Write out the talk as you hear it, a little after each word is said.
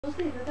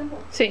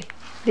Sí.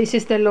 This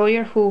is the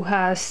lawyer who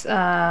has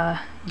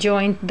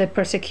joined the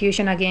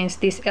persecution against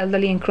this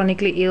elderly and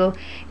chronically ill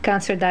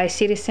cancer-diagnosed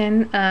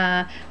citizen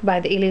by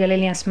the illegal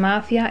aliens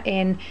mafia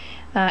and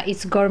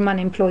its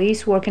government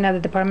employees working at the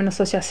Department of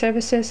Social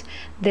Services,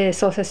 the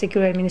Social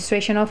Security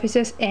Administration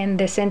offices, and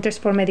the Centers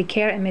for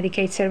Medicare and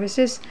Medicaid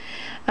Services,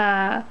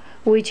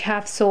 which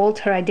have sold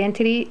her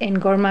identity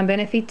and government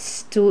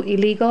benefits to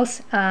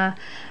illegals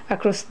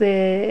across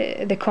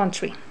the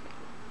country.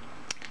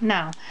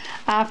 Now,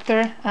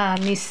 after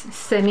Ms.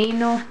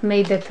 Semino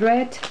made the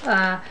threat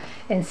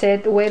and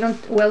said, wait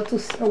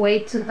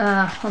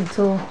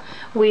until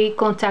we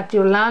contact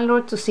your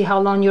landlord to see how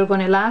long you're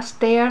going to last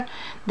there,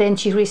 then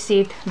she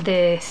received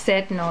the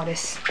said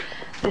notice,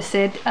 the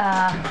said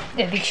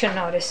eviction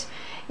notice.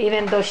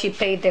 Even though she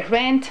paid the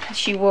rent,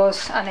 she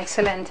was an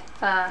excellent,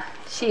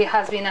 she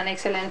has been an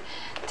excellent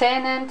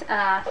tenant.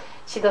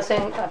 She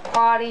doesn't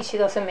party, she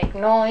doesn't make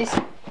noise,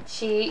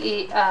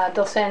 she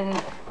doesn't